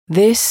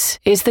This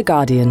is The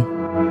Guardian.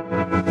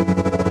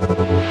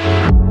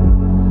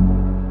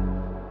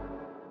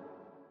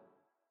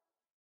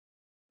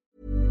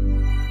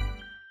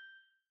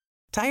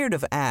 Tired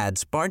of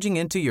ads barging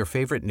into your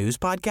favorite news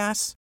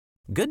podcasts?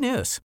 Good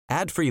news.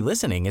 Ad-free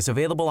listening is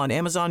available on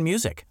Amazon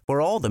Music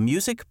for all the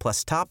music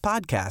plus top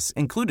podcasts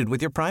included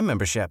with your Prime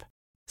membership.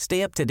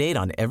 Stay up to date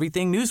on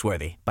everything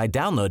newsworthy by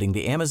downloading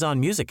the Amazon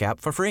Music app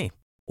for free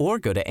or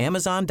go to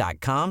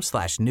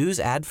amazon.com/news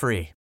ad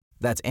free.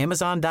 That's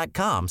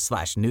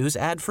amazon.com/news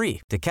ad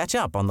free to catch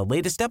up on the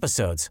latest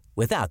episodes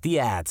without the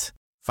ads.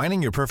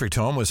 Finding your perfect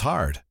home was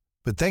hard,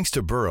 but thanks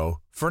to Burrow,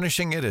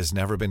 furnishing it has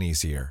never been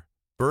easier.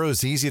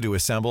 Burrow's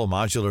easy-to-assemble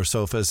modular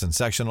sofas and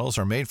sectionals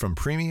are made from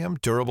premium,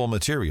 durable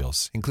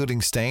materials,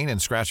 including stain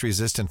and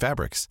scratch-resistant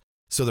fabrics.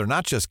 So they're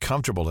not just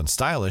comfortable and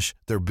stylish,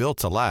 they're built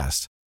to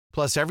last.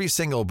 Plus, every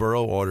single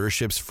Burrow order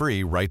ships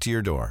free right to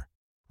your door.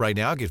 Right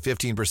now, get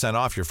 15%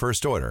 off your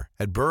first order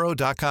at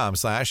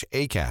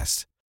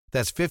burrow.com/ACAST.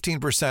 That's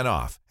 15%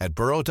 off at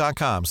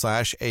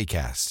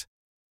burrow.com/ACAST.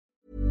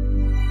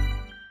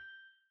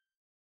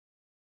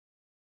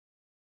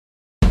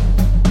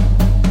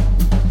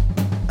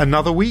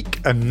 Another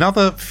week,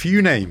 another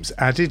few names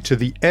added to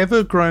the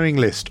ever-growing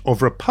list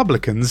of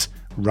Republicans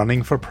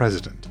running for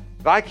president.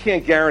 I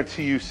can't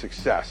guarantee you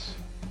success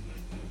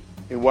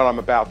in what I'm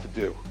about to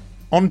do.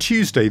 On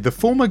Tuesday, the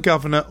former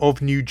governor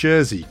of New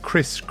Jersey,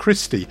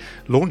 Christie,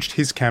 launched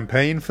his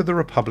campaign for the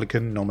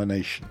Republican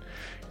nomination.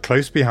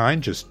 Close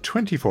behind, just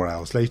 24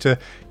 hours later,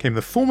 came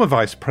the former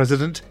vice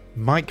president,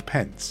 Mike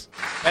Pence.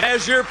 And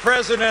as your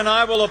president,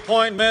 I will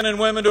appoint men and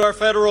women to our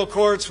federal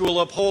courts who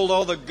will uphold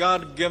all the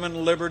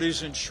God-given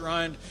liberties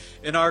enshrined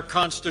in our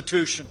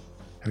Constitution.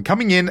 And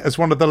coming in as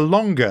one of the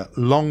longer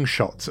long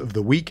shots of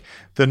the week,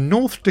 the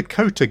North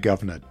Dakota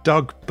governor,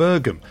 Doug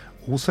Burgum,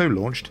 also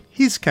launched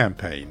his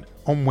campaign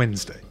on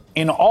Wednesday.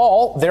 In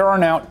all, there are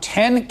now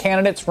 10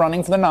 candidates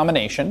running for the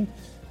nomination,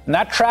 and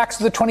that tracks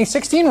the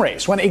 2016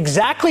 race, when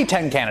exactly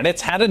 10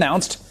 candidates had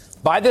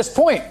announced by this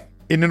point.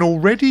 In an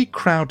already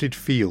crowded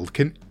field,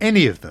 can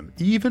any of them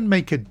even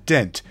make a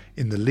dent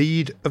in the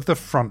lead of the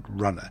front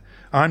runner?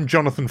 I'm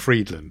Jonathan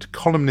Freedland,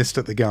 columnist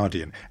at The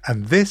Guardian,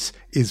 and this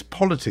is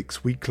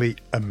Politics Weekly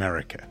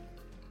America.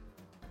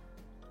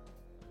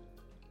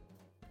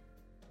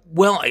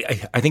 Well,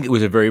 I think it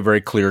was a very,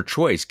 very clear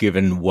choice,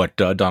 given what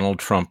Donald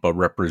Trump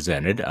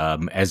represented.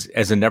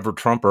 As a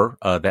never-Trumper,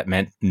 that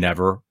meant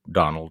never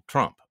Donald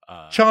Trump.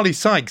 Charlie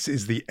Sykes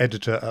is the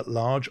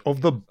editor-at-large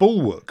of the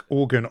Bulwark,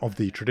 organ of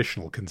the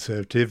traditional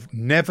conservative,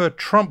 never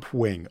Trump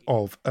wing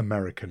of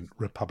American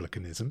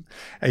republicanism.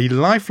 A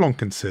lifelong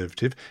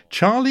conservative,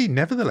 Charlie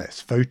nevertheless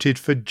voted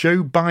for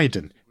Joe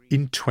Biden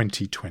in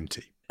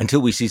 2020.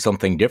 Until we see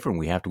something different,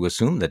 we have to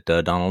assume that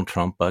Donald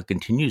Trump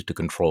continues to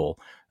control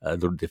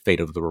the fate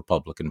of the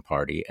Republican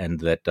Party, and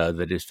that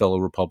his fellow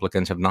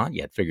Republicans have not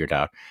yet figured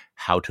out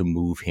how to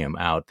move him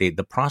out.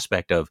 The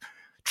prospect of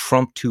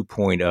Trump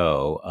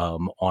 2.0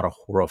 ought to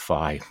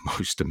horrify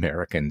most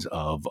Americans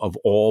of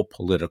all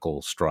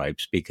political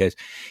stripes, because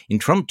in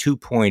Trump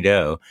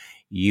 2.0,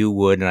 you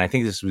would, and I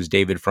think this was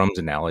David Frum's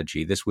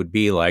analogy, this would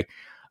be like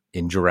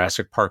in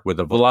Jurassic Park, where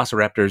the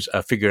velociraptors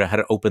figured out how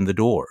to open the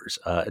doors.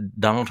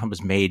 Donald Trump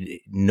has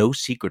made no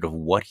secret of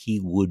what he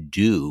would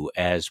do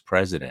as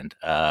president.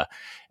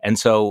 And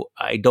so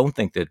I don't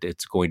think that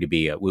it's going to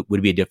be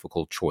would be a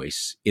difficult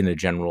choice in the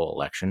general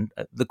election.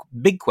 The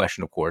big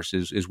question, of course,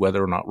 is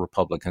whether or not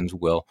Republicans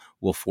will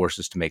force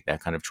us to make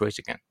that kind of choice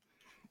again.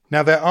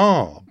 Now, there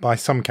are, by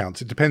some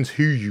counts, it depends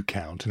who you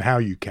count and how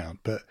you count,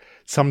 but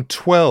some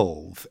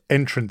 12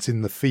 entrants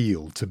in the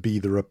field to be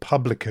the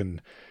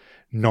Republican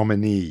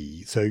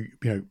nominee. So,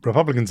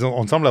 Republicans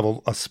on some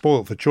level are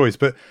spoiled for choice,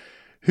 but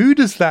who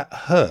does that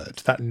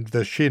hurt,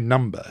 the sheer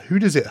number? Who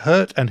does it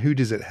hurt and who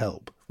does it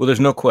help? Well, there's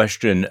no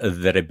question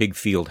that a big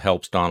field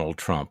helps Donald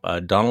Trump.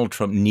 Donald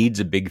Trump needs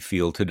a big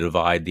field to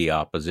divide the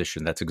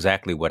opposition. That's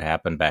exactly what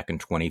happened back in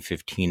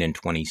 2015 and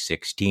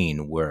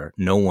 2016, where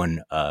no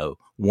one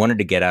wanted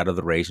to get out of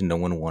the race and no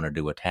one wanted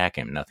to attack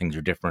him. Now, things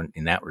are different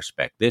in that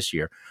respect this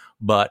year,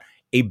 but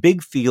a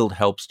big field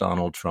helps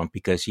Donald Trump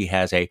because he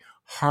has a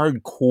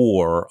hard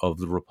core of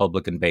the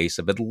Republican base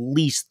of at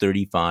least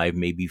 35,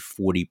 maybe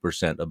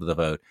 40% of the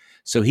vote.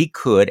 So he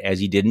could, as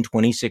he did in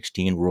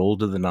 2016, roll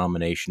to the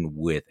nomination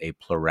with a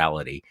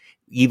plurality,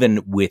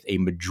 even with a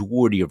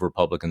majority of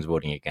Republicans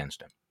voting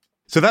against him.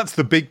 So that's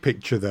the big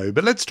picture, though.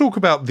 But let's talk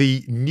about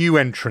the new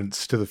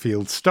entrants to the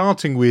field,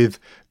 starting with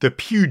the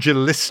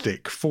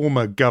pugilistic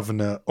former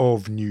governor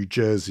of New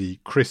Jersey,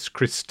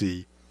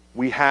 Christie.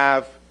 We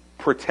have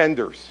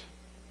pretenders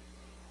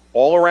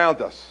all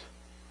around us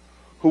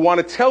who want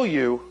to tell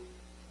you,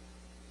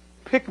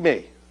 pick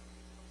me,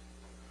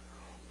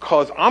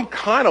 because I'm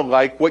kind of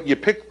like what you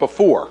picked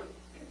before,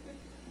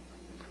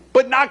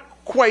 but not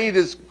quite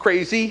as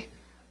crazy.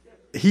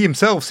 He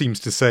himself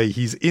seems to say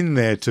he's in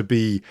there to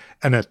be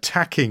an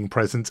attacking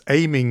presence,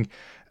 aiming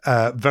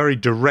very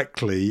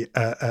directly.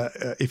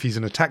 If he's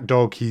an attack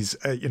dog, he's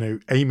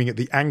aiming at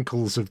the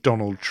ankles of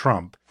Donald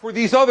Trump. For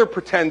these other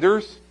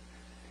pretenders,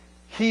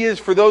 He is,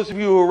 for those of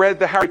you who read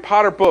the Harry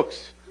Potter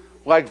books,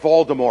 like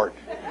Voldemort.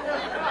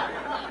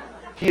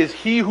 He is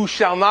he who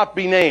shall not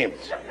be named.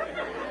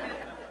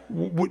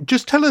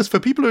 Just tell us,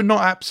 for people who are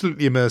not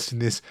absolutely immersed in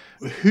this,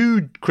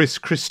 who Chris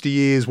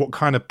Christie is, what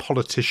kind of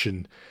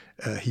politician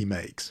he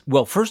makes.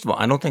 Well, first of all,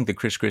 I don't think that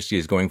Chris Christie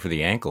is going for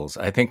the ankles.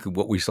 I think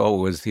what we saw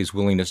was his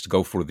willingness to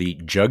go for the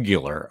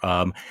jugular.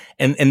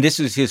 And this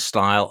is his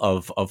style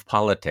of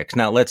politics.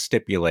 Now, let's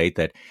stipulate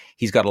that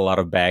he's got a lot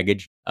of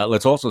baggage.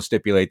 Let's also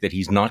stipulate that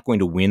he's not going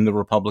to win the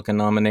Republican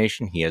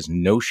nomination. He has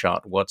no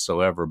shot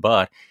whatsoever,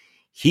 but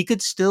he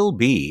could still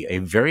be a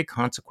very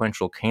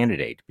consequential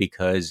candidate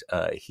because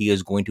he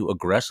is going to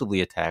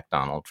aggressively attack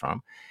Donald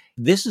Trump.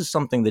 This is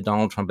something that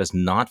Donald Trump has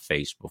not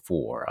faced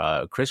before.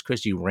 Chris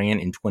Christie ran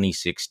in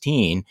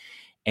 2016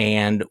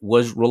 and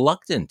was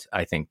reluctant,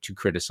 I think, to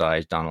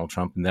criticize Donald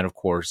Trump. And then, of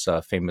course,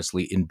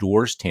 famously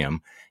endorsed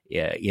him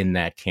in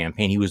that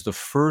campaign. He was the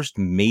first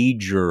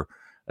major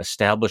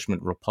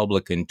establishment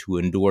Republican to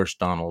endorse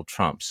Donald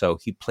Trump. So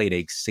he played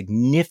a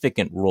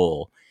significant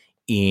role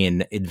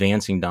in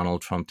advancing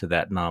Donald Trump to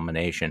that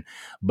nomination.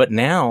 But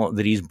now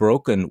that he's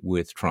broken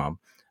with Trump,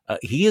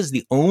 he is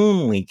the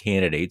only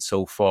candidate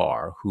so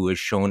far who has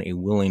shown a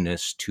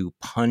willingness to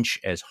punch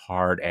as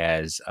hard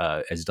as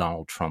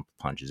Donald Trump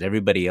punches.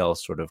 Everybody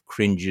else sort of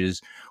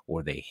cringes,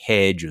 or they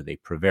hedge, or they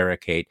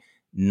prevaricate.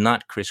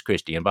 Not Chris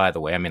Christie. And by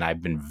the way, I mean,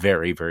 I've been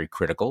very, very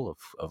critical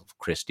of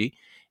Christie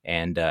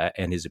and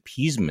his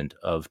appeasement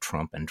of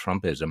Trump and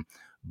Trumpism.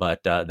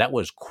 But that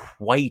was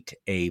quite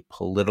a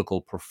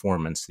political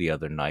performance the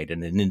other night,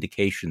 and an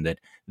indication that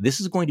this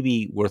is going to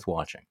be worth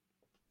watching.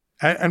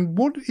 And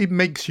what it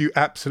makes you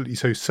absolutely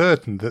so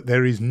certain that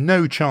there is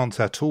no chance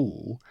at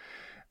all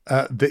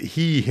that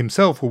he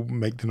himself will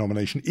make the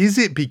nomination? Is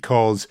it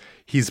because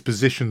his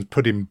positions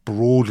put him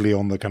broadly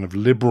on the kind of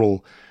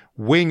liberal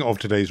wing of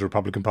today's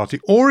Republican Party?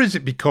 Or is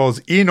it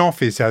because in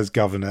office as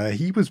governor,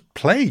 he was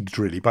plagued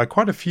really by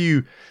quite a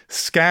few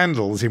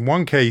scandals, in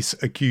one case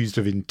accused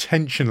of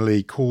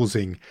intentionally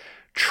causing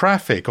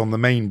traffic on the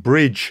main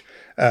bridge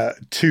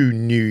to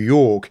New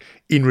York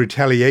in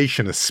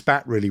retaliation, a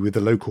spat really with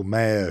the local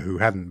mayor who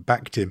hadn't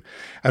backed him.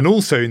 And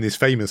also in this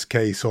famous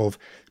case of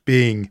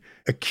being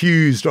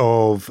accused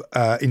of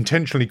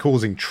intentionally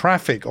causing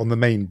traffic on the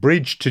main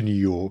bridge to New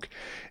York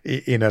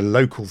in a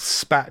local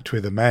spat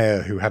with a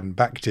mayor who hadn't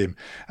backed him.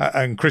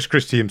 And Chris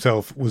Christie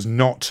himself was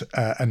not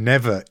and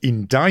never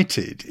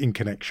indicted in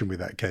connection with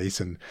that case,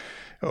 and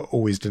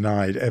always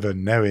denied ever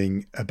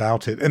knowing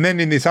about it. And then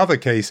in this other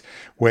case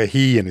where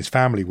he and his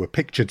family were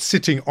pictured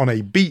sitting on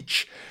a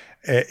beach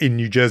in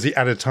New Jersey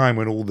at a time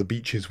when all the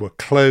beaches were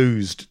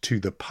closed to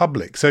the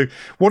public. So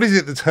what is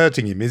it that's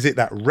hurting him? Is it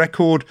that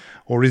record,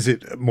 or is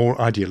it more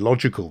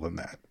ideological than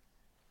that?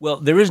 Well,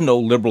 there is no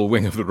liberal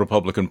wing of the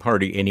Republican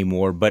Party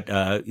anymore, but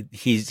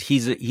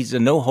he's a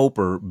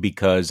no-hoper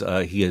because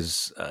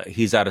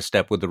he's out of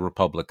step with the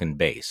Republican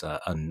base.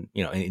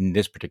 In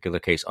this particular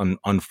case,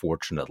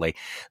 unfortunately,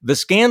 the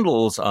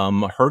scandals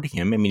hurt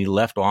him. I mean, he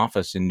left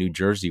office in New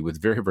Jersey with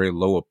very, very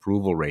low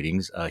approval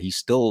ratings. He's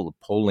still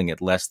polling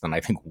at less than, I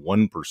think,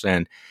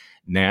 1%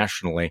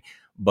 nationally.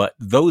 But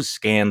those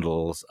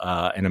scandals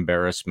and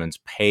embarrassments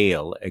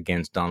pale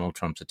against Donald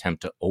Trump's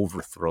attempt to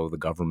overthrow the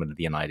government of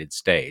the United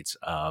States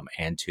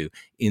and to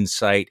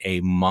incite a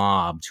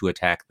mob to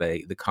attack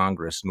the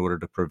Congress in order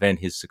to prevent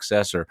his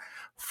successor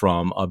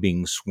from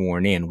being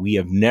sworn in. We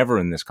have never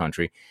in this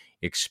country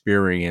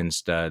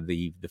experienced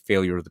the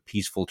failure of the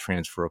peaceful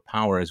transfer of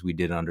power as we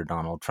did under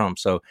Donald Trump.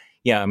 So,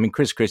 yeah, I mean,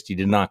 Chris Christie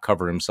did not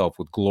cover himself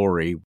with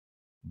glory,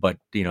 but,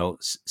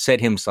 set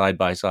him side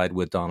by side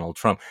with Donald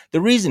Trump. The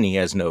reason he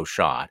has no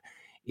shot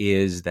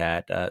is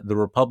that the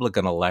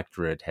Republican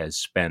electorate has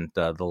spent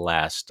the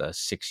last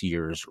 6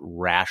 years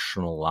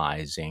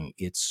rationalizing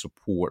its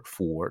support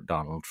for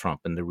Donald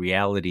Trump. And the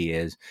reality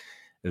is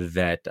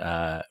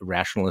that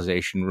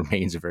rationalization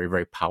remains a very,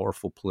 very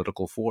powerful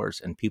political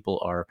force, and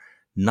people are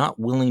not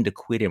willing to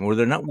quit him, or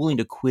they're not willing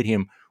to quit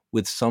him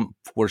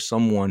for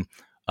someone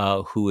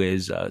who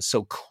is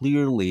so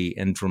clearly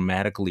and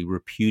dramatically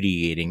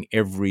repudiating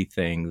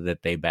everything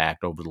that they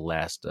backed over the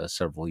last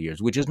several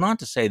years, which is not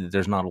to say that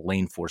there's not a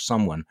lane for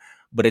someone,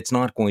 but it's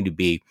not going to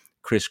be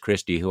Chris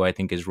Christie, who I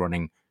think is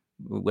running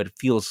what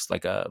feels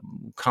like a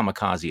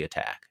kamikaze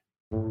attack.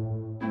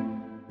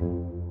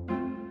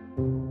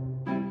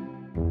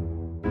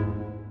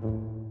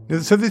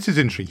 So this is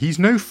interesting. He's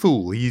no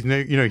fool. He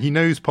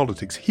knows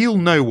politics. He'll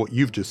know what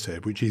you've just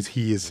said, which is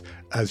he is,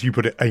 as you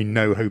put it, a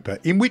no-hoper.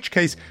 In which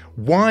case,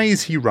 why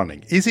is he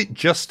running? Is it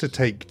just to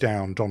take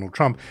down Donald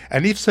Trump?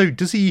 And if so,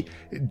 does he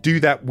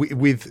do that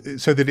with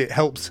so that it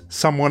helps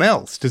someone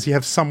else? Does he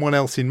have someone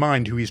else in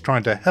mind who he's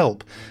trying to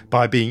help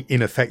by being,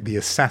 in effect, the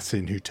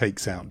assassin who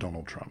takes out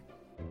Donald Trump?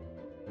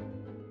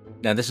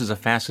 Now, this is a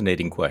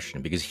fascinating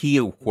question because he,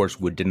 of course,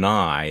 would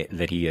deny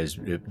that he is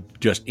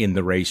just in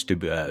the race to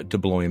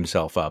blow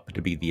himself up,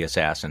 to be the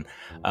assassin.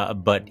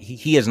 But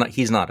he is not.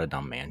 He's not a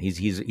dumb man.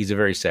 He's a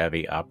very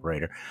savvy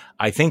operator.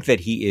 I think that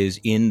he is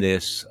in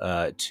this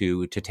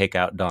to take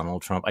out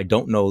Donald Trump. I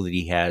don't know that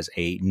he has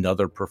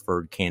another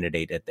preferred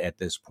candidate at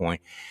this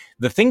point.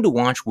 The thing to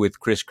watch with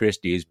Chris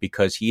Christie is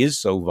because he is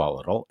so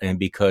volatile and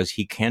because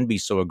he can be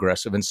so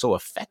aggressive and so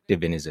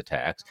effective in his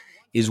attacks,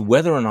 is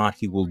whether or not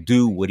he will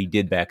do what he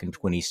did back in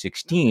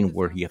 2016,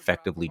 where he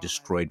effectively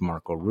destroyed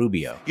Marco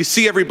Rubio. You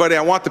see, everybody,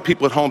 I want the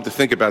people at home to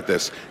think about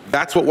this.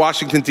 That's what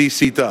Washington,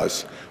 D.C.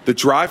 does. The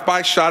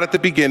drive-by shot at the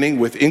beginning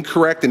with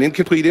incorrect and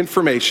incomplete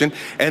information,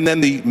 and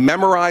then the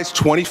memorized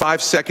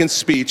 25-second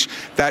speech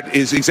that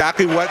is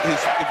exactly what his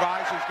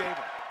advisors gave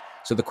him.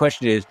 So the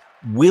question is,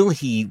 will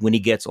he, when he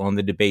gets on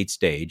the debate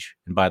stage,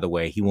 and by the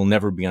way, he will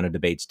never be on a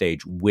debate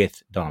stage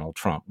with Donald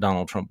Trump.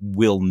 Donald Trump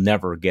will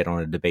never get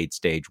on a debate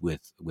stage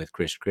with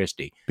Chris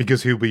Christie.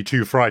 Because he'll be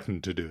too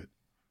frightened to do it.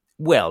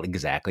 Well,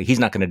 exactly. He's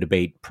not going to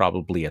debate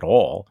probably at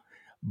all.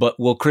 But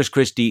will Chris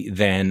Christie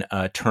then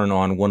turn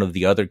on one of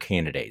the other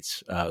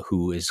candidates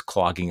who is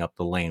clogging up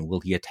the lane?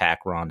 Will he attack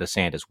Ron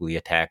DeSantis? Will he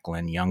attack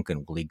Glenn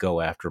Youngkin? Will he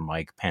go after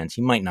Mike Pence?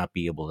 He might not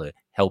be able to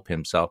help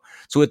himself.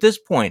 So at this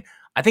point,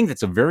 I think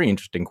that's a very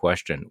interesting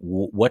question.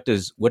 What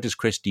does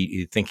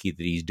Christie think that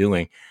he's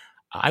doing?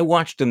 I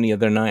watched him the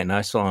other night, and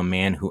I saw a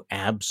man who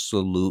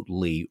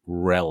absolutely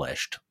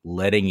relished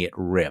letting it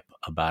rip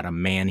about a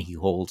man he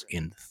holds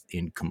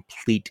in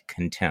complete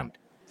contempt.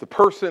 The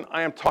person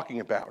I am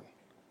talking about,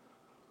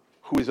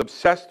 who is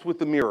obsessed with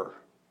the mirror,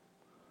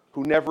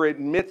 who never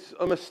admits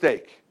a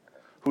mistake,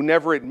 who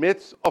never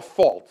admits a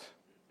fault,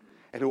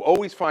 and who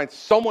always finds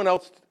someone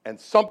else and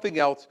something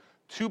else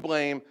to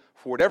blame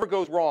for whatever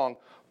goes wrong,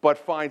 but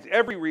finds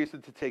every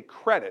reason to take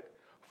credit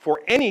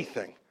for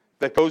anything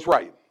that goes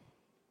right,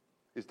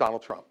 is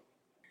Donald Trump.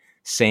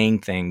 Saying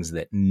things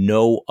that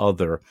no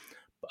other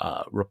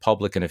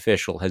Republican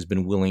official has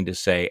been willing to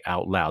say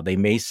out loud. They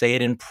may say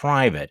it in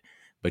private,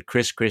 but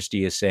Chris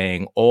Christie is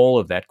saying all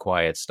of that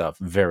quiet stuff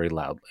very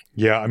loudly.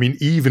 Yeah, I mean,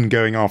 even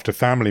going after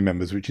family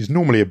members, which is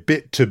normally a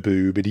bit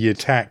taboo, but he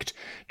attacked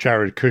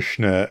Jared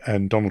Kushner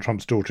and Donald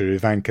Trump's daughter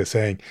Ivanka,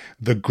 saying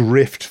the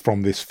grift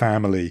from this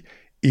family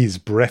is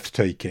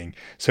breathtaking.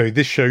 So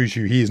this shows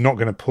you he is not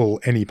going to pull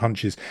any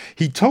punches.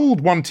 He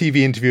told one TV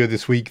interviewer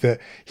this week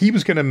that he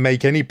was going to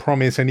make any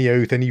promise, any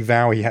oath, any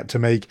vow he had to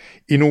make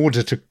in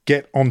order to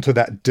get onto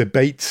that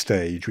debate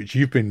stage, which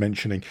you've been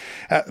mentioning.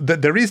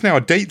 That there is now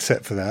a date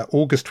set for that,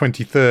 August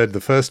 23rd,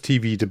 the first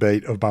TV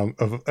debate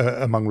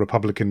among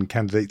Republican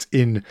candidates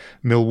in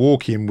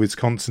Milwaukee in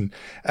Wisconsin.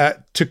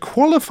 To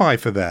qualify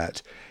for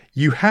that,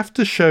 you have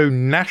to show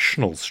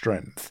national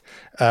strength,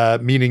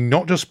 meaning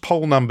not just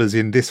poll numbers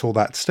in this or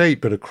that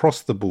state, but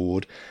across the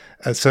board,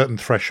 a certain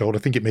threshold. I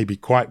think it may be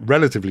quite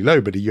relatively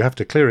low, but you have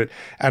to clear it.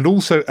 And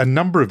also a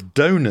number of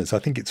donors. I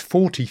think it's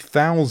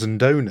 40,000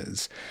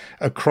 donors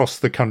across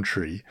the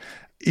country.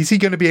 Is he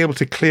going to be able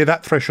to clear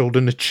that threshold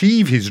and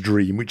achieve his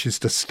dream, which is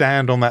to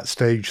stand on that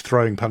stage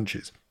throwing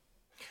punches?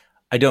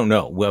 I don't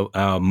know. Well,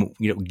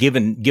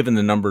 given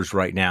the numbers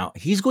right now,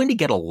 he's going to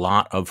get a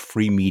lot of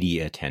free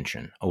media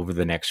attention over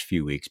the next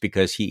few weeks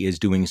because he is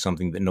doing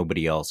something that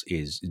nobody else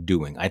is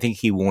doing. I think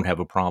he won't have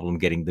a problem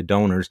getting the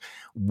donors.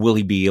 Will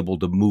he be able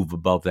to move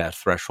above that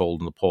threshold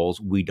in the polls?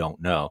 We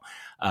don't know.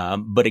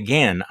 But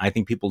again, I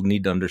think people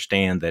need to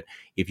understand that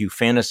if you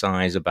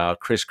fantasize about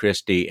Chris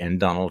Christie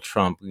and Donald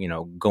Trump,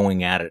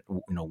 going at it,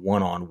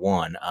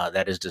 one-on-one,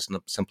 that is just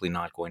simply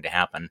not going to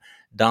happen.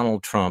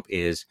 Donald Trump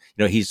is,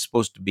 he's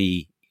supposed to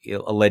be,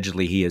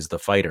 allegedly he is the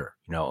fighter,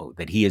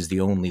 that he is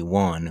the only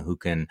one who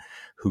can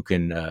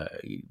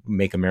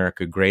make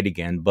America great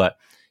again. But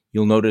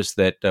you'll notice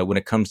that when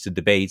it comes to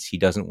debates, he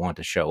doesn't want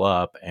to show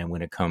up. And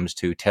when it comes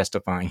to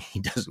testifying, he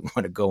doesn't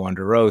want to go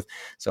under oath.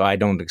 So I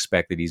don't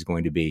expect that he's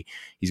going to be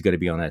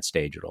on that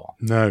stage at all.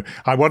 No,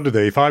 I wonder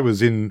though, if I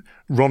was in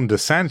Ron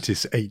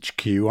DeSantis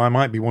HQ, I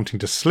might be wanting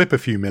to slip a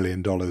few $1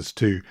 million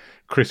to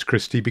Chris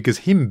Christie, because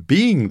him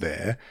being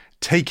there,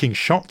 taking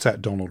shots at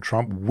Donald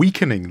Trump,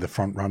 weakening the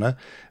front runner,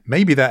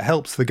 maybe that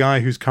helps the guy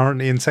who's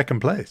currently in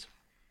second place.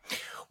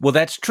 Well,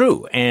 that's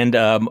true. And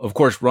of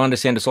course, Ron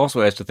DeSantis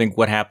also has to think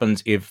what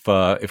happens if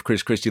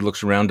Chris Christie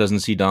looks around, doesn't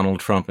see Donald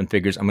Trump and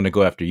figures, I'm going to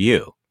go after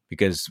you.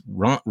 Because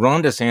Ron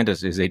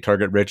DeSantis is a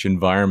target-rich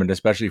environment,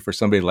 especially for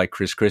somebody like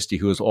Chris Christie,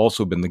 who has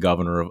also been the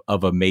governor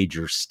of a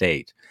major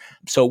state.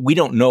 So we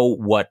don't know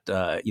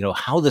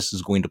how this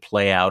is going to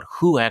play out,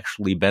 who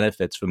actually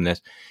benefits from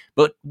this.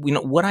 But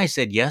what I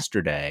said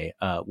yesterday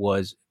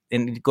was,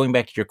 and going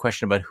back to your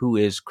question about who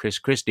is Chris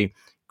Christie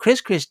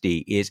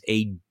is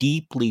a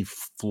deeply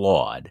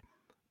flawed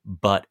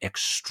but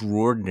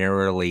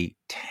extraordinarily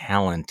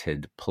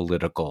talented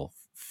political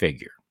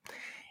figure.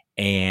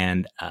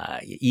 And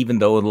even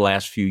though in the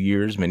last few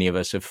years, many of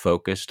us have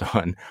focused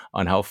on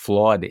how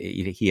flawed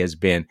he has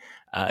been,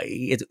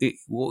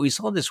 what we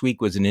saw this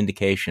week was an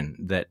indication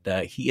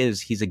that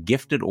he's a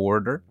gifted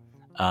orator.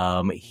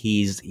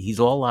 He's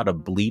all out of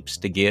bleeps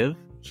to give.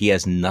 He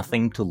has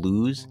nothing to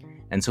lose.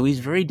 And so he's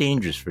very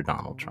dangerous for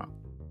Donald Trump.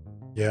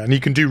 Yeah, and he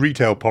can do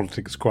retail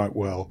politics quite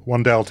well.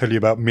 One day I'll tell you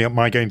about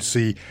my going to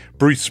see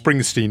Bruce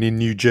Springsteen in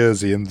New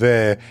Jersey, and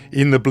there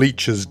in the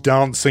bleachers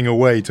dancing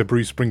away to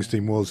Bruce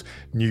Springsteen was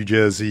New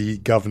Jersey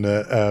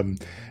Governor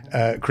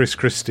Chris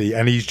Christie,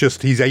 and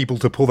he's able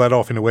to pull that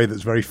off in a way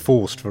that's very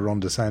forced for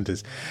Ron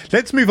DeSantis.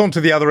 Let's move on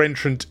to the other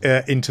entrant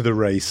into the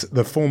race,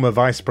 the former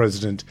Vice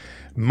President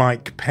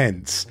Mike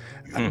Pence.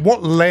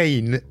 What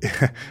lane,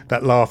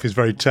 that laugh is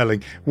very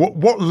telling,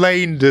 what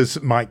lane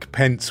does Mike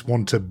Pence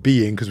want to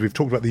be in? Because we've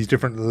talked about these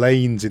different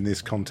lanes in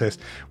this contest.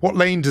 What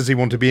lane does he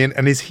want to be in?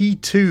 And is he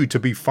too to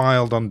be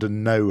filed under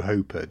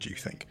no-hoper, do you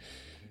think?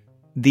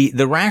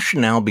 The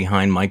rationale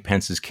behind Mike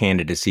Pence's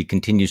candidacy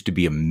continues to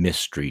be a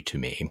mystery to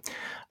me.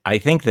 I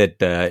think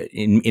that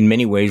in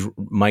many ways,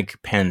 Mike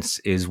Pence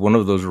is one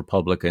of those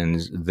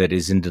Republicans that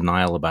is in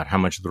denial about how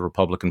much the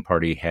Republican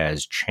Party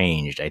has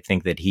changed. I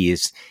think that he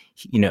is,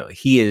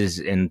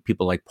 and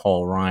people like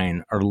Paul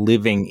Ryan are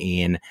living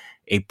in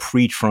a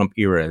pre-Trump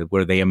era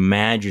where they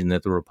imagine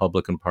that the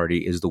Republican Party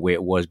is the way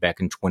it was back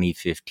in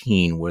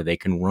 2015, where they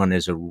can run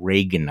as a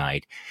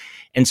Reaganite.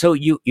 And so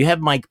you have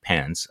Mike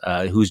Pence,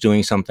 who's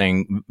doing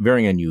something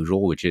very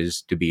unusual, which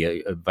is to be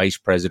a vice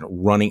president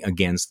running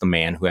against the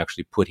man who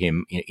actually put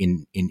him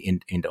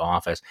into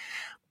office.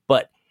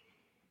 But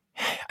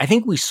I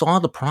think we saw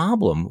the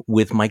problem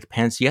with Mike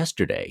Pence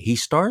yesterday. He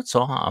starts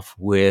off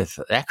with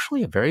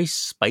actually a very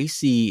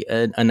spicy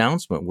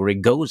announcement where he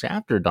goes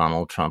after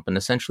Donald Trump and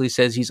essentially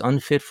says he's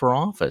unfit for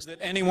office. That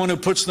anyone who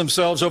puts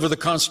themselves over the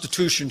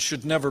Constitution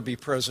should never be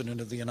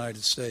president of the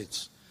United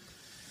States.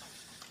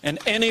 And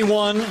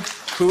anyone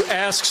who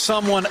asks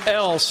someone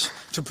else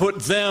to put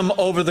them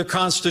over the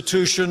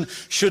Constitution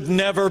should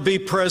never be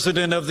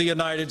president of the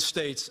United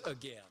States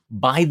again.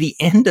 By the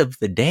end of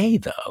the day,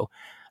 though,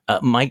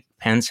 Mike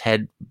Pence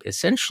had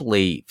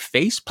essentially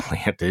face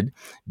planted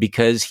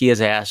because he has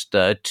asked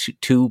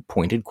two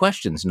pointed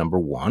questions. Number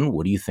one,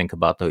 what do you think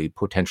about the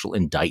potential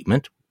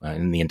indictment?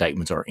 And the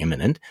indictments are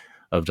imminent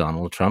of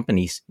Donald Trump. And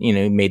he's,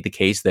 made the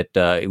case that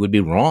it would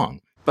be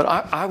wrong. But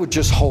I would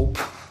just hope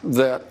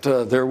that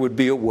there would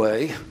be a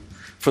way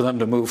for them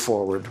to move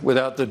forward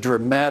without the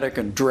dramatic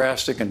and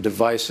drastic and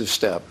divisive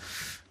step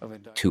of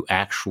indictment. To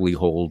actually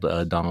hold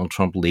Donald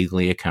Trump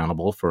legally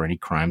accountable for any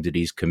crime that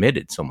he's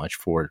committed. So much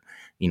for,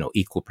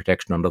 equal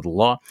protection under the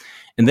law.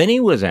 And then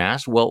he was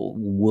asked, well,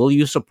 will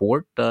you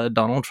support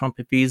Donald Trump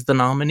if he's the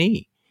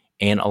nominee?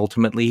 And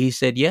ultimately he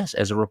said yes,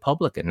 as a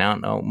Republican.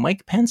 Now,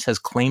 Mike Pence has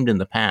claimed in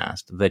the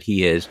past that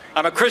he is...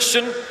 I'm a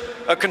Christian,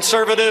 a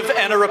conservative,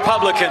 and a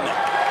Republican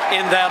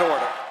in that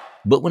order.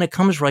 But when it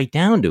comes right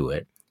down to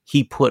it,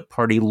 he put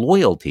party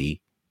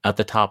loyalty at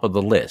the top of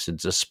the list. And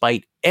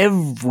despite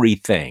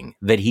everything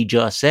that he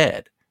just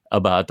said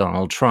about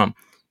Donald Trump,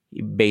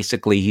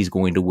 basically he's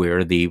going to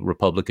wear the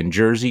Republican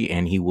jersey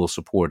and he will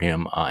support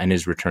him and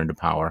his return to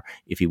power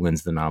if he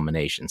wins the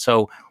nomination.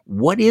 So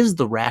what is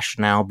the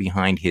rationale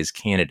behind his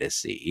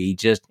candidacy?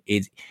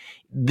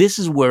 This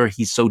is where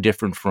he's so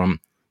different from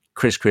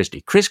Chris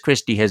Christie. Chris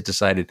Christie has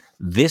decided,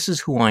 this is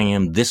who I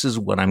am, this is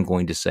what I'm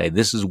going to say,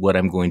 this is what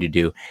I'm going to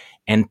do.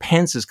 And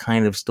Pence is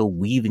kind of still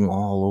weaving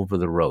all over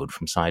the road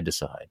from side to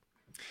side.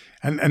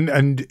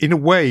 And in a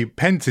way,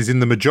 Pence is in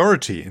the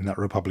majority in that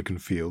Republican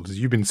field. As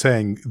you've been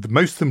saying,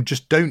 most of them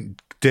just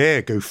don't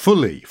dare go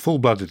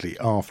full-bloodedly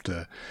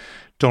after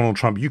Donald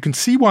Trump. You can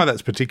see why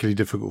that's particularly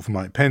difficult for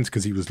Mike Pence,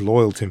 because he was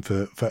loyal to him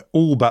for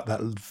all but that,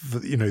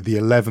 the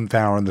 11th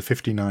hour and the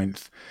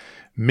 59th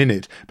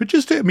minute. But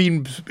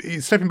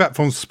stepping back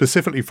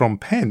specifically from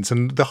Pence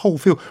and the whole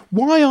field,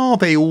 why are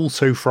they all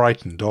so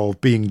frightened of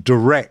being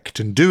direct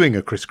and doing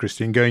a Chris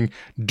Christie and going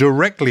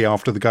directly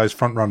after the guy's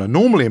front runner?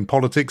 Normally in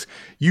politics,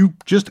 you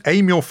just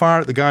aim your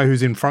fire at the guy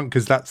who's in front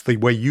because that's the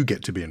way you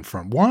get to be in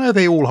front. Why are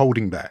they all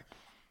holding back?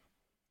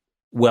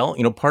 Well,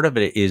 part of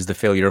it is the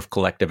failure of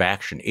collective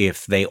action.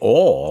 If they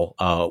all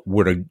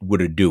were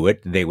to do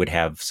it, they would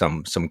have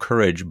some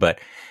courage, but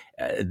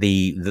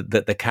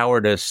the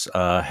cowardice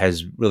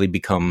has really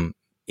become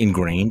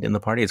ingrained in the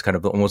party. It's kind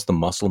of almost the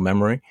muscle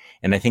memory.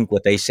 And I think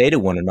what they say to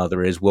one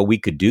another is, well, we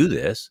could do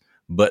this,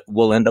 but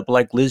we'll end up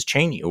like Liz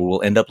Cheney or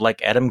we'll end up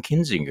like Adam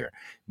Kinzinger,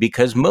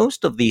 because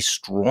most of the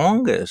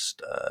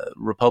strongest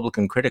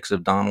Republican critics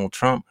of Donald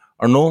Trump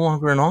are no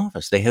longer in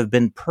office. They have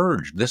been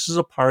purged. This is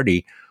a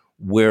party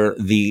where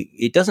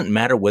it doesn't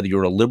matter whether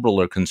you're a liberal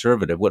or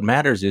conservative. What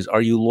matters is,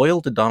 are you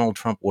loyal to Donald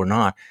Trump or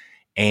not?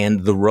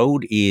 And the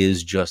road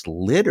is just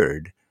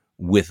littered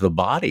with the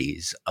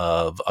bodies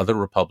of other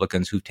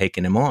Republicans who've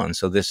taken him on.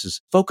 So this has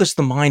focused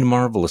the mind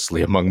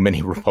marvelously among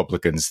many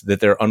Republicans that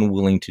they're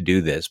unwilling to do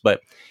this.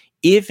 But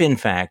if, in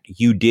fact,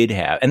 you did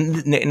have,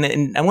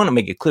 and I want to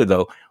make it clear,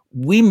 though,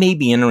 we may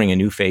be entering a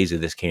new phase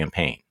of this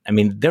campaign. I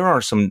mean, there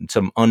are some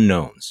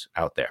unknowns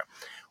out there.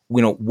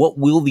 What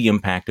will the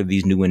impact of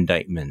these new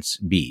indictments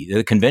be?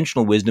 The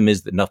conventional wisdom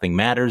is that nothing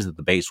matters, that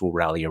the base will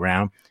rally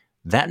around.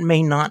 That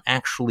may not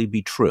actually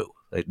be true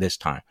this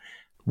time.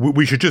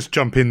 We should just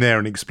jump in there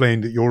and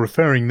explain that you're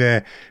referring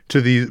there to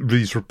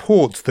these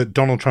reports that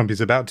Donald Trump is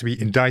about to be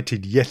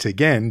indicted yet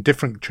again.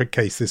 Different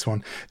case, this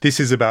one. This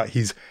is about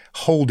his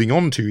holding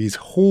on to, his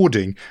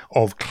hoarding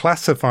of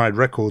classified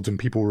records. And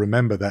people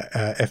remember that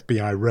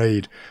FBI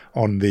raid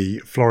on the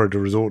Florida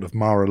resort of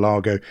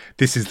Mar-a-Lago.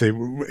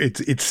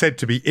 It's said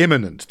to be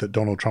imminent that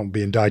Donald Trump will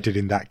be indicted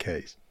in that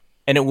case.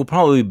 And it will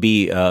probably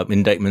be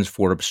indictments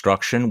for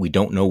obstruction. We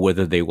don't know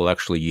whether they will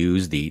actually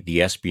use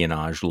the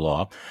espionage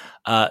law.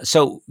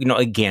 So,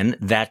 again,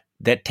 that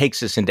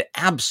takes us into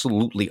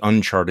absolutely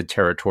uncharted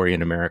territory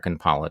in American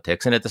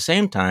politics. And at the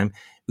same time,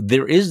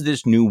 there is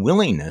this new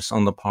willingness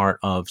on the part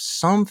of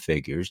some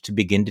figures to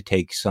begin to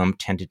take some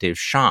tentative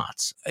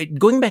shots.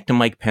 Going back to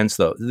Mike Pence,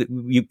 though,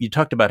 you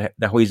talked about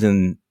how he's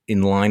in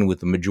line with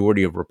the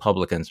majority of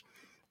Republicans.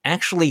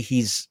 Actually,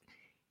 he's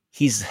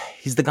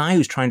the guy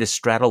who's trying to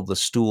straddle the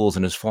stools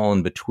and has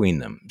fallen between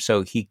them.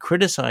 So he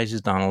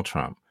criticizes Donald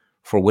Trump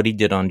for what he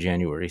did on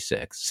January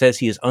 6th, says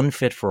he is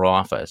unfit for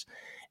office,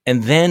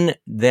 and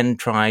then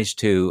tries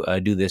to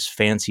do this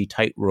fancy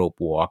tightrope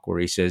walk where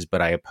he says,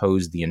 but I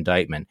oppose the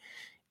indictment.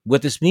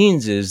 What this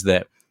means is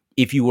that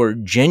if you are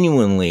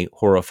genuinely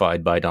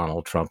horrified by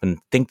Donald Trump and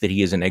think that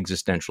he is an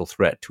existential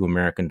threat to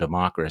American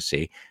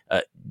democracy,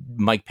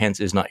 Mike Pence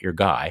is not your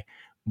guy.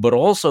 But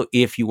also,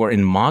 if you are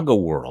in MAGA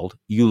world,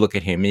 you look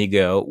at him and you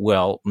go,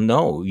 well,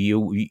 no,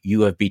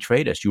 you have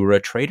betrayed us. You are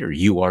a traitor.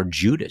 You are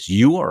Judas.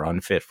 You are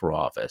unfit for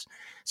office.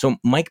 So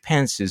Mike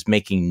Pence is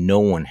making no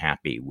one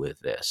happy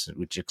with this,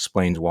 which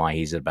explains why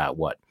he's at about,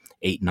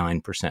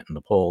 8-9% in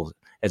the polls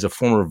as a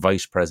former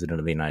vice president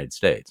of the United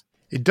States.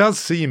 It does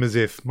seem as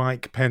if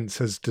Mike Pence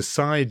has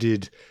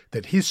decided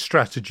that his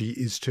strategy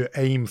is to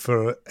aim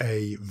for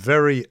a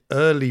very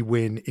early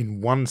win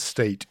in one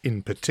state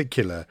in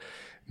particular,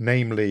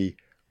 namely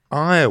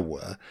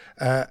Iowa.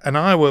 And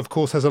Iowa, of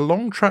course, has a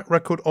long track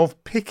record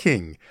of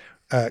picking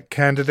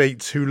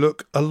candidates who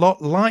look a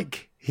lot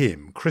like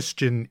him,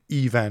 Christian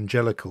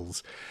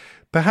evangelicals.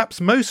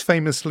 Perhaps most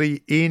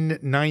famously in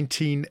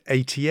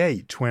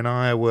 1988, when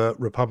Iowa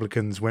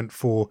Republicans went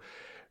for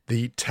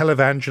the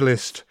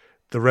televangelist,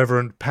 the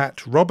Reverend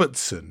Pat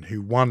Robertson,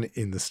 who won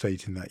in the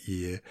state in that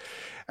year,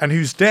 and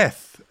whose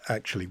death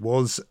actually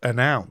was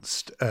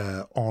announced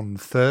on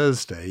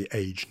Thursday,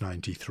 aged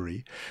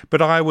 93.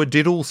 But Iowa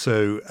did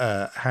also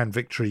hand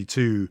victory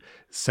to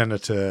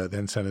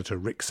then Senator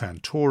Rick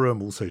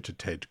Santorum, also to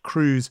Ted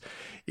Cruz.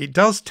 It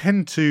does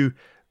tend to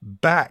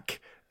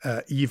back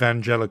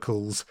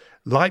evangelicals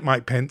like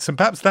Mike Pence, and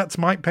perhaps that's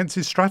Mike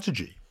Pence's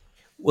strategy.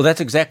 Well,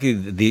 that's exactly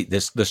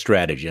the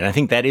strategy, and I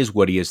think that is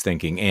what he is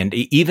thinking. And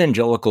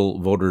evangelical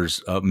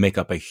voters make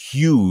up a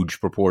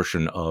huge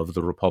proportion of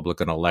the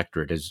Republican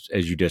electorate, as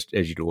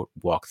you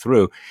walk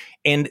through.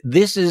 And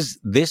this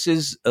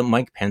is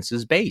Mike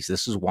Pence's base.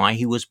 This is why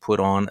he was put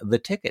on the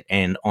ticket.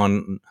 And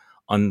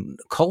on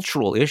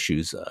cultural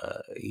issues,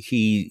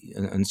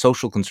 and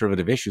social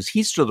conservative issues,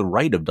 he's to the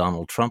right of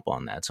Donald Trump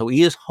on that. So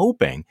he is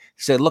hoping,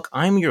 he said, look,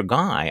 I'm your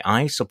guy.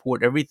 I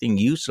support everything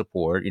you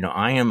support.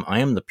 I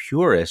am the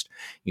purest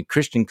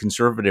Christian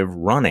conservative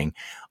running.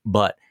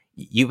 But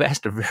you've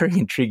asked a very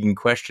intriguing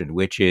question,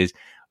 which is,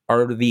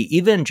 are the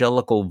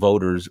evangelical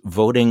voters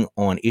voting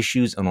on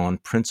issues and on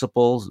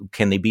principles?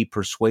 Can they be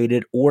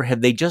persuaded, or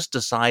have they just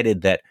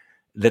decided that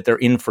they're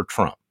in for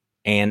Trump?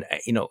 And,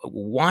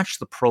 watch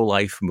the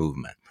pro-life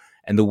movement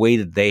and the way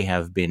that they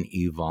have been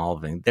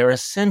evolving. They're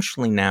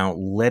essentially now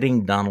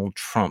letting Donald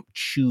Trump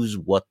choose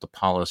what the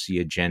policy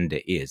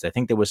agenda is. I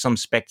think there was some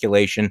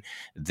speculation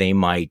they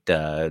might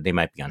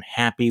be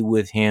unhappy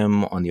with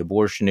him on the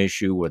abortion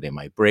issue, or they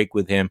might break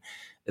with him.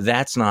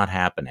 That's not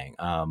happening.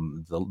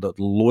 The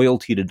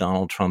loyalty to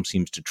Donald Trump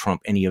seems to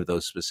trump any of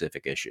those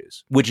specific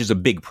issues, which is a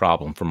big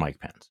problem for Mike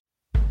Pence.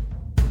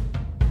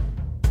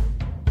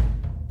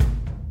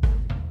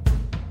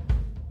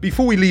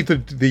 Before we leave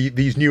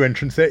these new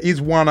entrants, there is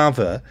one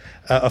other,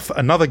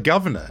 another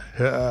governor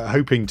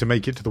hoping to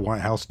make it to the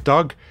White House,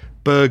 Doug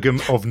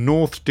Burgum of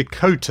North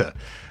Dakota.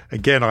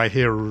 Again, I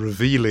hear a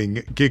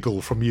revealing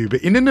giggle from you.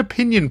 But in an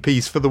opinion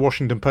piece for the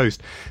Washington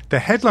Post, the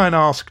headline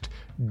asked,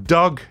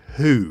 Doug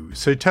who?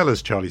 So tell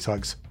us, Charlie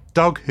Sykes,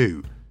 Doug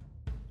who?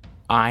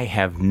 I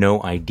have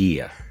no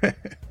idea.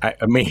 I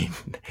mean,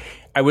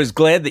 I was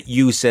glad that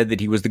you said that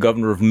he was the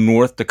governor of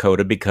North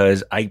Dakota,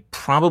 because I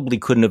probably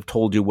couldn't have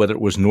told you whether it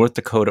was North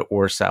Dakota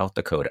or South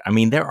Dakota. I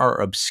mean, there are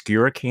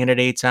obscure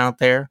candidates out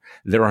there.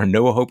 There are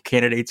no hope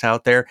candidates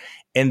out there.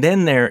 And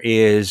then there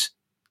is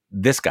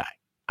this guy.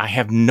 I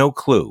have no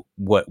clue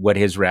what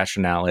his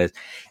rationale is.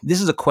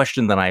 This is a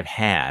question that I've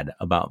had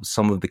about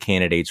some of the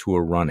candidates who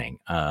are running,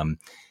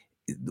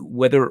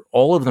 whether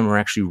all of them are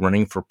actually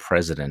running for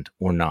president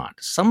or not.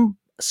 Some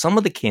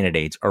of the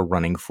candidates are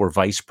running for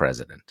vice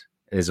president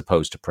as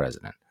opposed to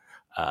president.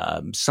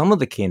 Some of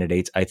the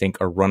candidates, I think,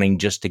 are running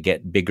just to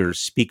get bigger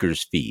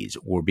speakers' fees,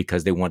 or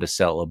because they want to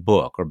sell a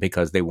book, or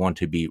because they want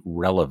to be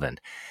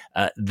relevant.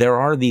 There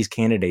are these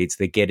candidates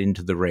that get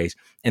into the race,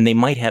 and they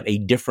might have a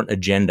different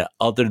agenda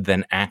other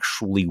than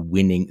actually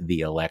winning the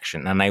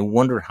election. And I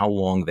wonder how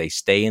long they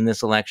stay in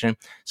this election.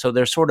 So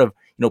they're sort of,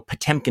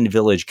 Potemkin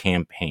Village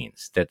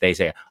campaigns that they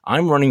say,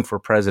 I'm running for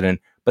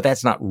president, but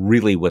that's not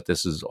really what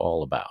this is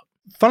all about.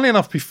 Funnily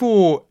enough,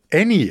 before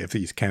any of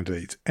these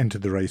candidates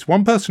entered the race,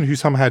 one person who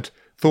some had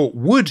thought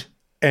would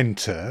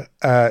enter,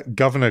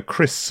 Governor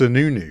Chris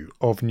Sununu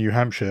of New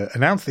Hampshire,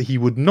 announced that he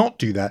would not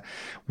do that,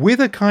 with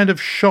a kind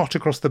of shot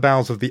across the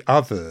bows of the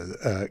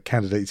other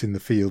candidates in the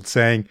field,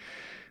 saying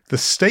the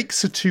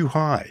stakes are too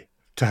high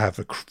to have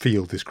a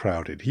field this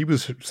crowded. He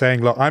was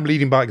saying, look, I'm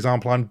leading by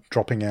example, I'm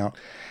dropping out.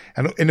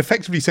 And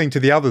effectively saying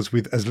to the others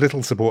with as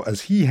little support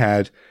as he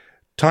had,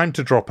 time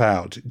to drop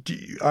out.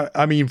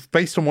 I mean,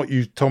 based on what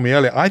you told me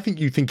earlier, I think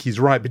you think he's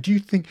right. But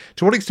to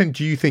what extent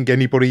do you think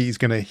anybody is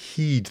going to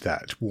heed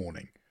that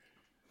warning?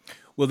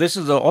 Well, this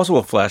is also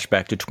a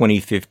flashback to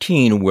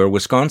 2015, where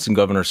Wisconsin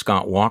Governor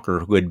Scott Walker,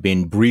 who had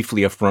been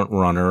briefly a front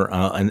runner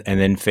and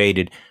then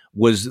faded,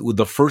 was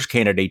the first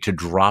candidate to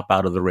drop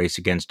out of the race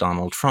against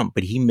Donald Trump.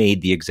 But he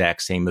made the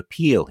exact same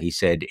appeal. He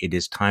said, it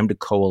is time to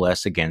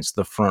coalesce against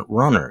the front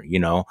runner.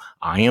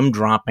 I am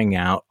dropping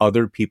out.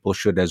 Other people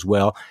should as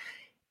well.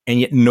 And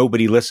yet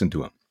nobody listened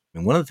to him.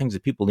 And one of the things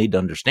that people need to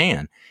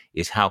understand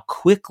is how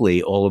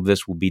quickly all of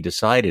this will be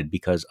decided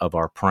because of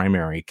our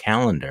primary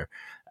calendar.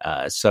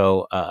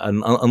 So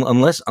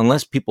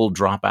unless people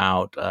drop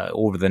out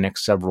over the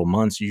next several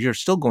months, you're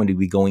still going to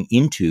be going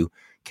into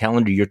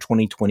calendar year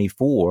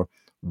 2024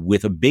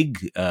 with a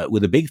big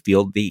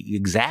field, the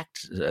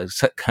exact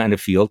kind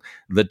of field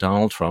that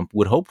Donald Trump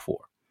would hope for.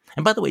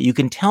 And by the way, you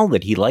can tell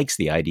that he likes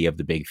the idea of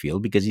the big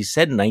field because he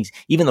said nice,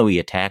 even though he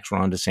attacks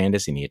Ron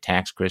DeSantis and he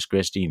attacks Chris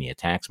Christie and he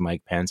attacks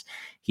Mike Pence,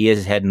 he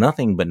has had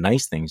nothing but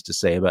nice things to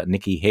say about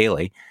Nikki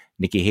Haley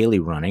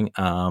running,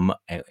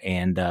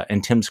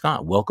 and Tim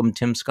Scott. Welcome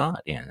Tim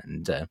Scott in,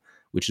 and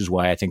which is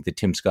why I think that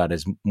Tim Scott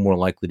is more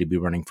likely to be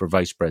running for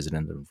vice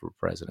president than for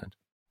president.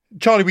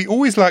 Charlie, we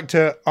always like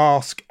to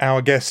ask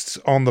our guests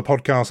on the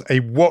podcast a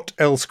what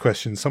else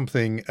question,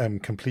 something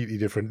completely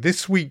different.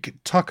 This week,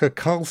 Tucker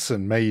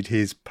Carlson made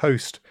his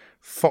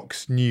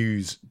post-Fox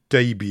News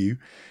debut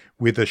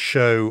with a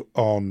show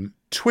on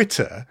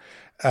Twitter,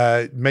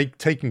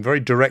 taking very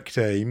direct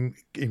aim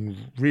in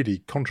really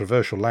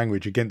controversial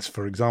language against,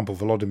 for example,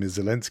 Volodymyr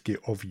Zelensky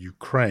of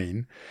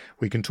Ukraine.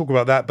 We can talk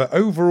about that. But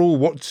overall,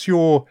 what's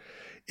your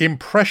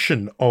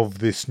impression of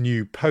this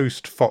new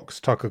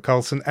post-Fox Tucker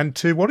Carlson, and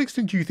to what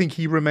extent do you think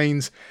he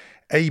remains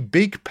a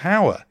big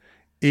power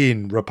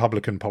in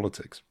Republican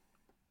politics?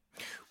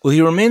 Well,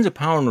 he remains a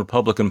power in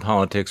Republican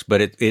politics,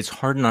 but it's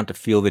hard not to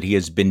feel that he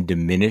has been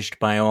diminished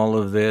by all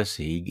of this.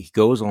 He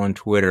goes on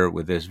Twitter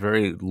with this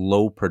very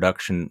low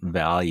production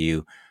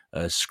value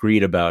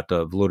screed about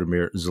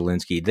Volodymyr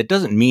Zelensky. That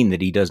doesn't mean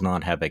that he does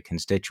not have a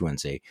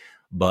constituency,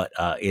 but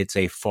it's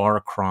a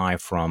far cry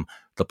from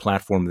the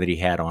platform that he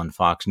had on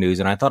Fox News.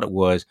 And I thought it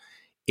was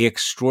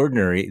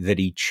extraordinary that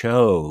he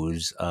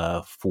chose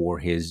for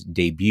his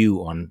debut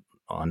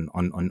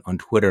on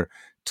Twitter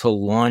to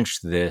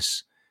launch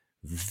this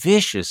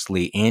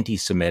viciously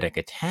anti-Semitic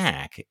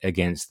attack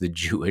against the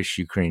Jewish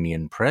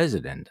Ukrainian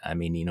president. I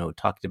mean,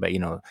 talked about,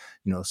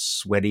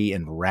 sweaty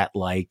and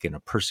rat-like and a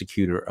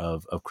persecutor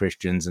of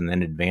Christians, and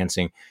then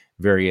advancing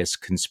various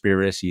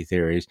conspiracy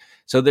theories.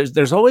 So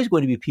there's always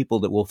going to be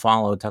people that will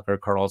follow Tucker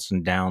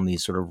Carlson down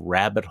these sort of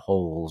rabbit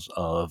holes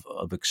of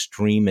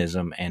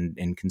extremism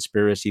and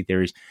conspiracy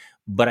theories.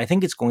 But I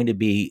think it's going to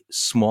be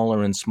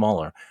smaller and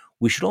smaller.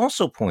 We should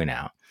also point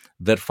out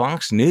that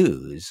Fox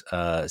News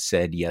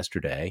said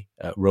yesterday,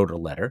 wrote a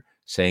letter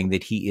saying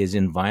that he is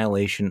in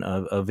violation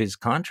of his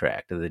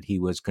contract, that he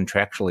was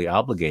contractually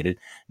obligated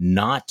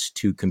not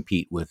to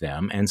compete with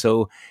them. And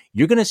so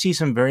you're going to see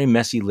some very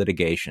messy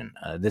litigation.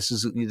 This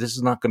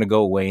is not going to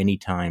go away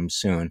anytime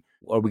soon.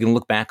 Are we going to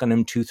look back on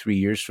him 2-3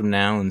 years from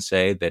now and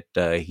say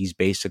that he's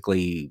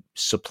basically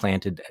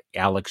supplanted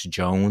Alex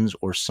Jones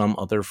or some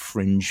other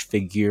fringe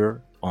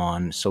figure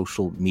on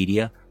social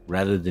media,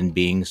 rather than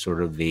being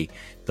sort of the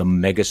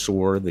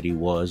megasaur that he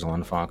was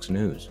on Fox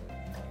News?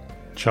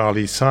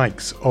 Charlie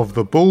Sykes of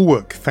the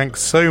Bulwark,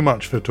 thanks so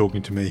much for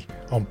talking to me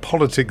on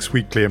Politics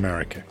Weekly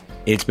America.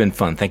 It's been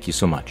fun. Thank you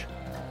so much.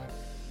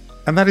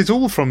 And that is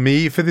all from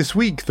me for this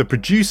week. The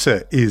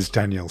producer is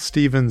Danielle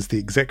Stevens. The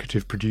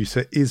executive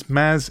producer is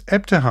Maz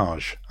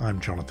Ebtehaj. I'm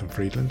Jonathan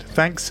Freedland.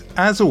 Thanks,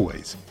 as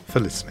always,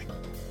 for listening.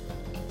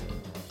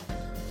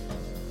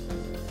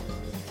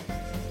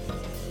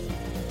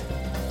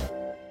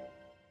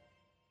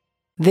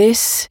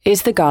 This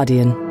is The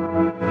Guardian.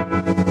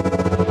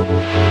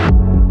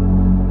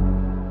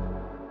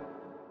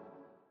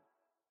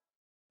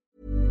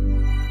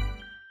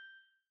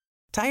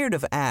 Tired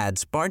of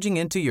ads barging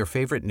into your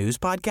favorite news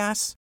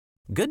podcasts?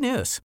 Good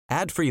news.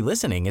 Ad-free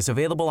listening is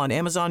available on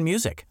Amazon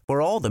Music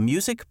for all the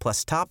music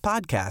plus top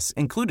podcasts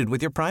included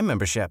with your Prime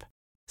membership.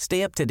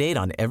 Stay up to date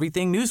on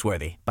everything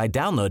newsworthy by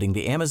downloading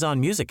the Amazon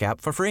Music app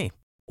for free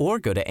or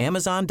go to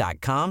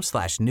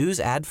amazon.com/news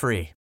ad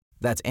free.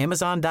 That's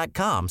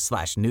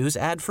amazon.com/news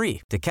ad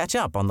free to catch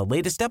up on the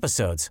latest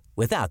episodes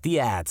without the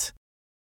ads.